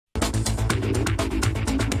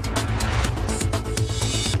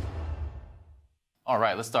All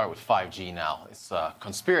right, let's start with 5G now. It's a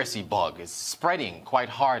conspiracy bug. It's spreading quite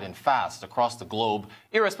hard and fast across the globe,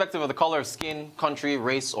 irrespective of the color of skin, country,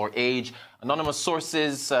 race, or age. Anonymous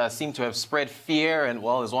sources seem to have spread fear, and,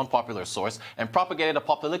 well, there's one popular source, and propagated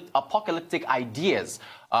apocalyptic ideas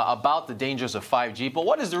about the dangers of 5G. But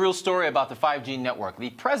what is the real story about the 5G network? The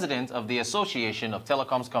president of the Association of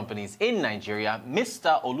Telecoms Companies in Nigeria,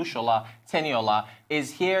 Mr. Olusola Teniola, is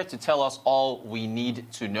here to tell us all we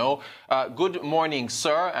need to know. Good morning,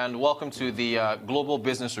 sir, and welcome to the Global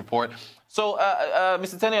Business Report. So,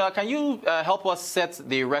 Mr. Teniola, can you help us set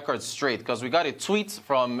the record straight? Because we got a tweet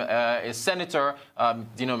from a senator,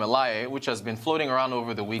 Dino Melaye, which has been floating around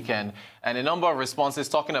over the weekend, and a number of responses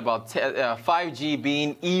talking about 5G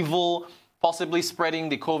being evil, possibly spreading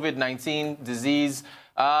the COVID19 disease.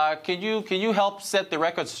 Can you help set the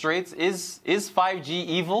record straight? Is 5G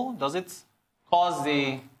evil? Does it cause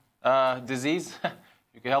the disease?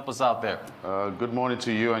 You can help us out there. Good morning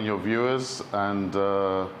to you and your viewers, and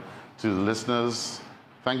to the listeners.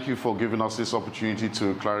 Thank you for giving us this opportunity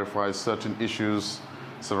to clarify certain issues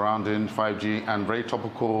surrounding 5G and very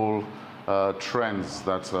topical trends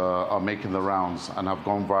that are making the rounds and have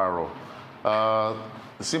gone viral.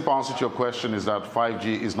 The simple answer to your question is that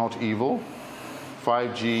 5G is not evil.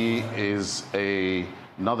 5G is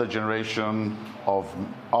another generation of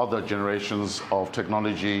other generations of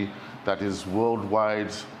technology that is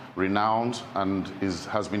worldwide renowned and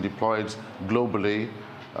has been deployed globally,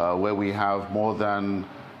 where we have more than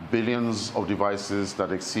billions of devices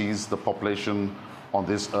that exceeds the population on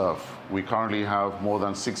this earth. We currently have more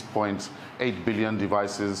than 6.8 billion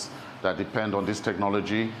devices that depend on this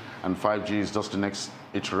technology, and 5G is just the next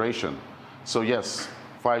iteration. So yes,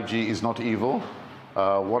 5G is not evil.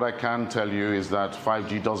 What I can tell you is that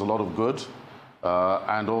 5G does a lot of good,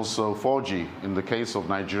 and also 4G in the case of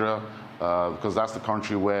Nigeria, because that's the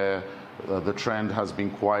country where the trend has been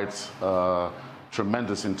quite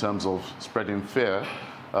tremendous in terms of spreading fear.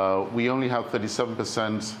 We only have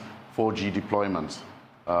 37% 4G deployment.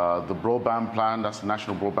 The broadband plan, that's the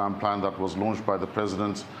national broadband plan that was launched by the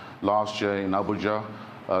president last year in Abuja,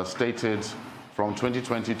 stated from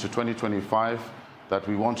 2020 to 2025 that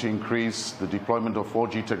we want to increase the deployment of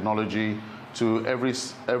 4G technology to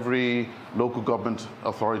every local government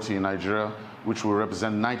authority in Nigeria, which will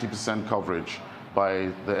represent 90% coverage by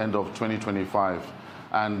the end of 2025.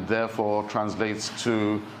 And therefore translates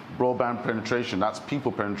to broadband penetration, that's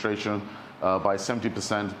people penetration, by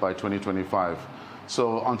 70% by 2025.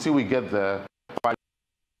 So until we get there, 5G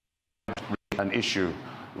is an issue.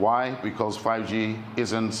 Why? Because 5G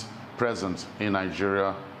isn't present in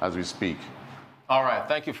Nigeria as we speak. All right,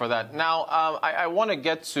 thank you for that. Now, I want to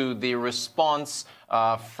get to the response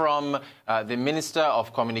from the Minister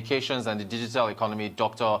of Communications and the Digital Economy,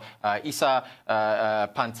 Dr. Issa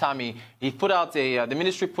Pantami. The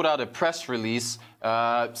ministry put out a press release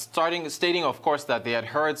stating, of course, that they had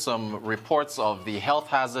heard some reports of the health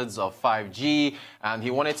hazards of 5G, and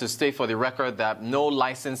he wanted to state for the record that no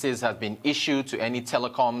licenses have been issued to any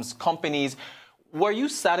telecoms companies. Were you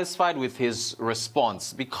satisfied with his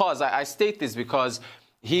response? Because I state this because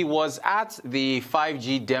he was at the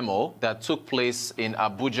 5G demo that took place in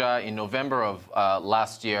Abuja in November of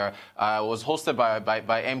last year. It was hosted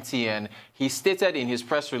by MTN. He stated in his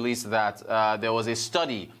press release that there was a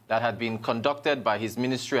study that had been conducted by his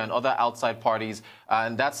ministry and other outside parties,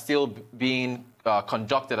 and that's still being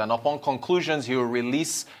conducted. And upon conclusions, he will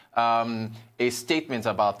release a statement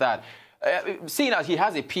about that. Seeing as he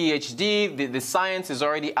has a PhD, the science is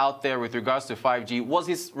already out there with regards to 5G. Was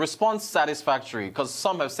his response satisfactory? Because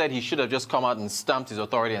some have said he should have just come out and stamped his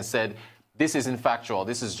authority and said, this isn't factual,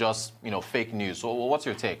 this is just, fake news. So what's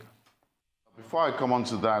your take? Before I come on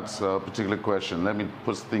to that particular question, let me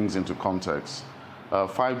put things into context.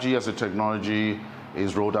 5G as a technology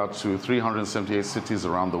is rolled out to 378 cities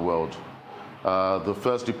around the world. The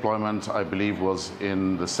first deployment, I believe, was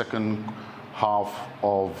in the second half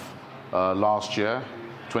of last year,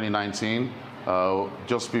 2019,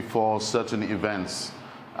 just before certain events.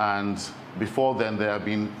 And before then, there have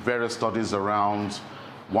been various studies around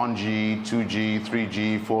 1G, 2G,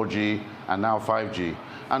 3G, 4G, and now 5G,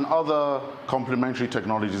 and other complementary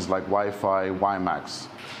technologies like Wi-Fi, WiMAX.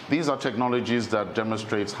 These are technologies that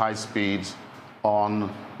demonstrate high speeds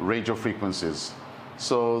on radio frequencies.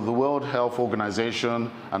 So the World Health Organization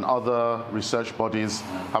and other research bodies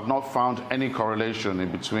have not found any correlation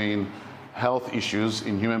in between health issues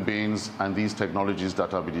in human beings and these technologies that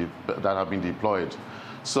have been deployed.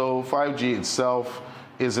 So 5G itself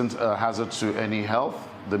isn't a hazard to any health.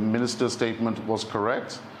 The minister's statement was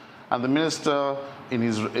correct. And the minister, in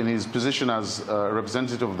his position as a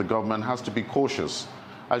representative of the government, has to be cautious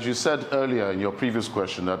as you said earlier in your previous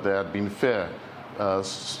question, that there had been fear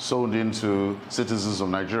sown into citizens of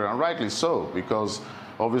Nigeria, and rightly so, because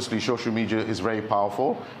obviously social media is very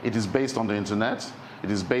powerful. It is based on the internet.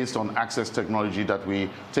 It is based on access technology that we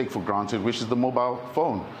take for granted, which is the mobile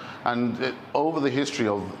phone. And over the history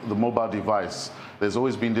of the mobile device, there's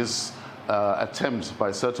always been this attempt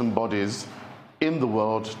by certain bodies in the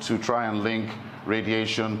world to try and link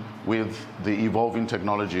radiation with the evolving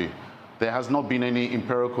technology. There has not been any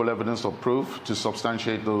empirical evidence or proof to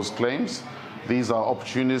substantiate those claims. These are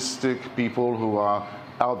opportunistic people who are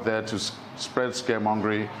out there to spread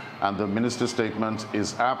scaremongering, and the minister's statement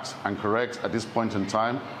is apt and correct at this point in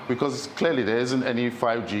time because clearly there isn't any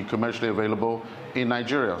 5G commercially available in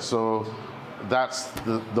Nigeria. So that's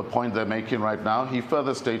the point they're making right now. He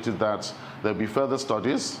further stated that there'll be further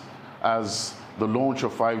studies as the launch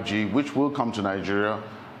of 5G, which will come to Nigeria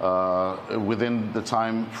within the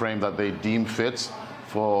time frame that they deem fit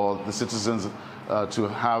for the citizens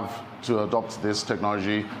to adopt this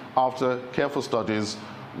technology after careful studies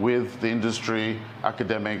with the industry,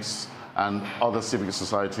 academics, and other civic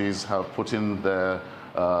societies have put in their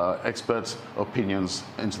expert opinions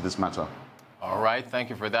into this matter. All right,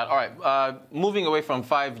 thank you for that. All right, moving away from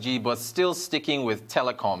 5G, but still sticking with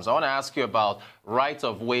telecoms, I want to ask you about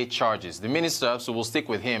right-of-way charges. The minister, so we'll stick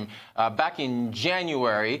with him, back in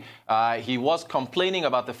January, he was complaining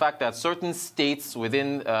about the fact that certain states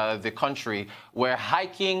within the country were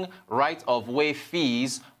hiking right-of-way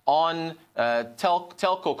fees on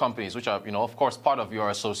telco companies, which are, of course, part of your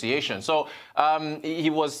association. So he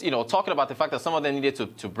was, talking about the fact that some of them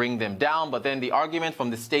needed to bring them down. But then the argument from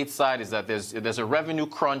the state side is that there's a revenue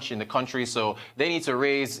crunch in the country, so they need to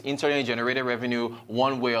raise internally generated revenue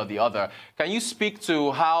one way or the other. Can you speak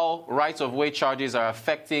to how right-of-way charges are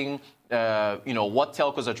affecting what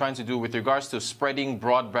telcos are trying to do with regards to spreading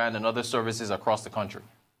broadband and other services across the country?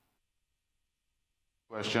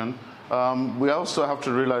 Question. We also have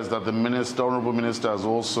to realize that the Honourable Minister has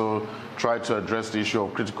also tried to address the issue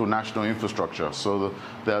of critical national infrastructure. So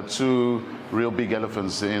there are two real big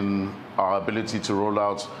elephants in our ability to roll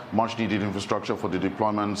out much needed infrastructure for the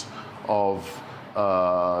deployment of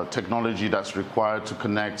technology that's required to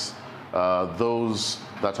connect those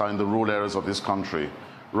that are in the rural areas of this country.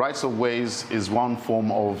 Rights of ways is one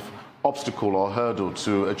form of obstacle or hurdle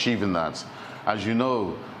to achieving that. As you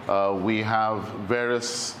know, we have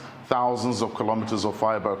various thousands of kilometers of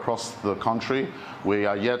fiber across the country. We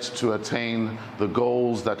are yet to attain the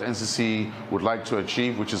goals that NCC would like to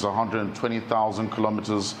achieve, which is 120,000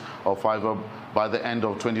 kilometers of fiber by the end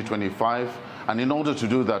of 2025. And in order to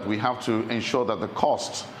do that, we have to ensure that the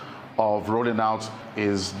cost of rolling out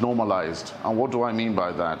is normalized. And what do I mean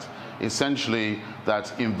by that? Essentially,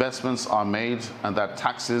 that investments are made and that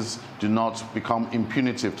taxes do not become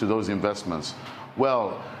impunitive to those investments.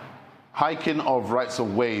 Well, hiking of rights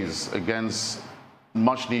of ways against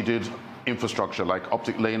much needed infrastructure like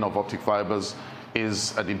laying of optic fibers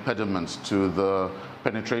is an impediment to the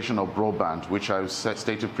penetration of broadband, which I've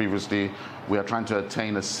stated previously. We are trying to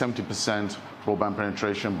attain a 70% broadband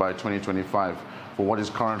penetration by 2025 for what is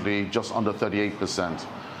currently just under 38%.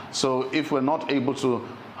 So if we're not able to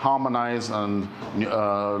harmonize and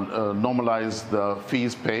normalize the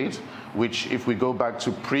fees paid, which if we go back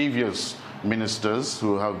to previous ministers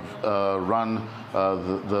who have run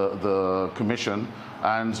the commission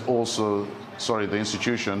and also, the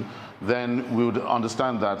institution, then we would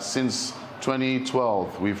understand that since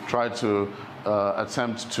 2012, we've tried to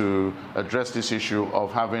attempt to address this issue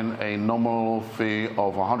of having a nominal fee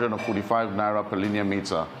of 145 naira per linear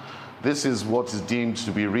meter. This is what is deemed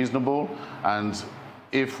to be reasonable, and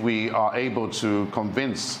if we are able to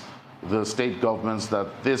convince the state governments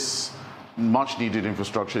that this much needed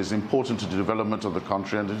infrastructure is important to the development of the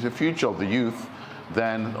country and to the future of the youth,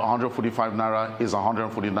 then 145 naira is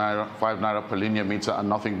 145 naira per linear meter and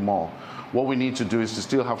nothing more. What we need to do is to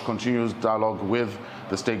still have continuous dialogue with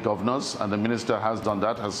the state governors, and the minister has done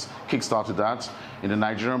that, has kick-started that. In the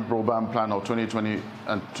Nigerian broadband plan of 2020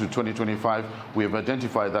 and to 2025, we have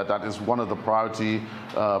identified that that is one of the priority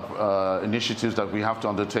initiatives that we have to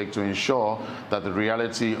undertake to ensure that the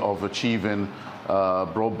reality of achieving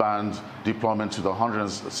broadband deployment to the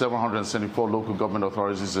 774 local government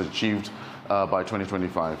authorities is achieved by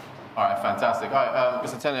 2025. All right, fantastic. All right,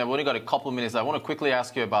 Mr. Teniola, we've only got a couple minutes. I want to quickly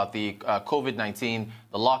ask you about the COVID-19,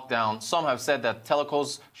 the lockdown. Some have said that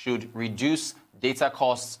telcos should reduce data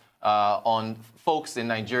costs on folks in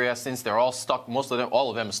Nigeria since they're all stuck, all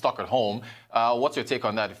of them are stuck at home. What's your take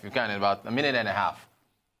on that, if you can, in about a minute and a half?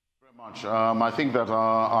 Very much. I think that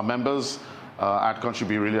our members ATCON should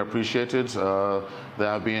be really appreciated. There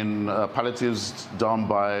have been palliatives done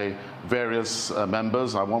by various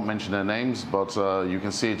members. I won't mention their names, but you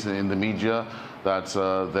can see it in the media that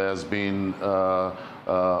there's been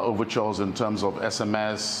overtures in terms of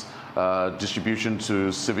SMS, distribution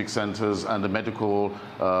to civic centers and the medical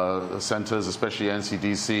centers, especially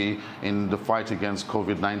NCDC, in the fight against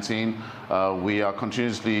COVID-19. We are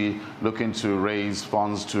continuously looking to raise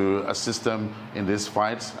funds to assist them in this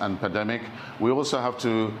fight and pandemic. We also have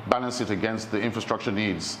to balance it against the infrastructure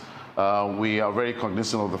needs. We are very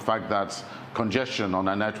cognizant of the fact that congestion on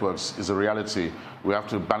our networks is a reality. We have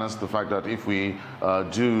to balance the fact that if we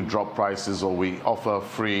do drop prices or we offer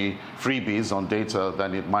freebies on data,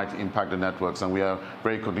 then it might impact the networks. And we are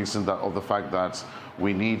very cognizant of the fact that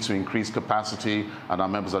we need to increase capacity, and our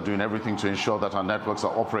members are doing everything to ensure that our networks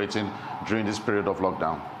are operating during this period of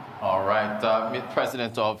lockdown. All right.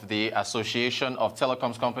 President of the Association of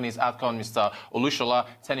Telecoms Companies, ATCON, Mr. Olusola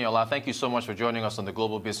Teniola, thank you so much for joining us on the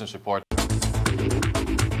Global Business Report.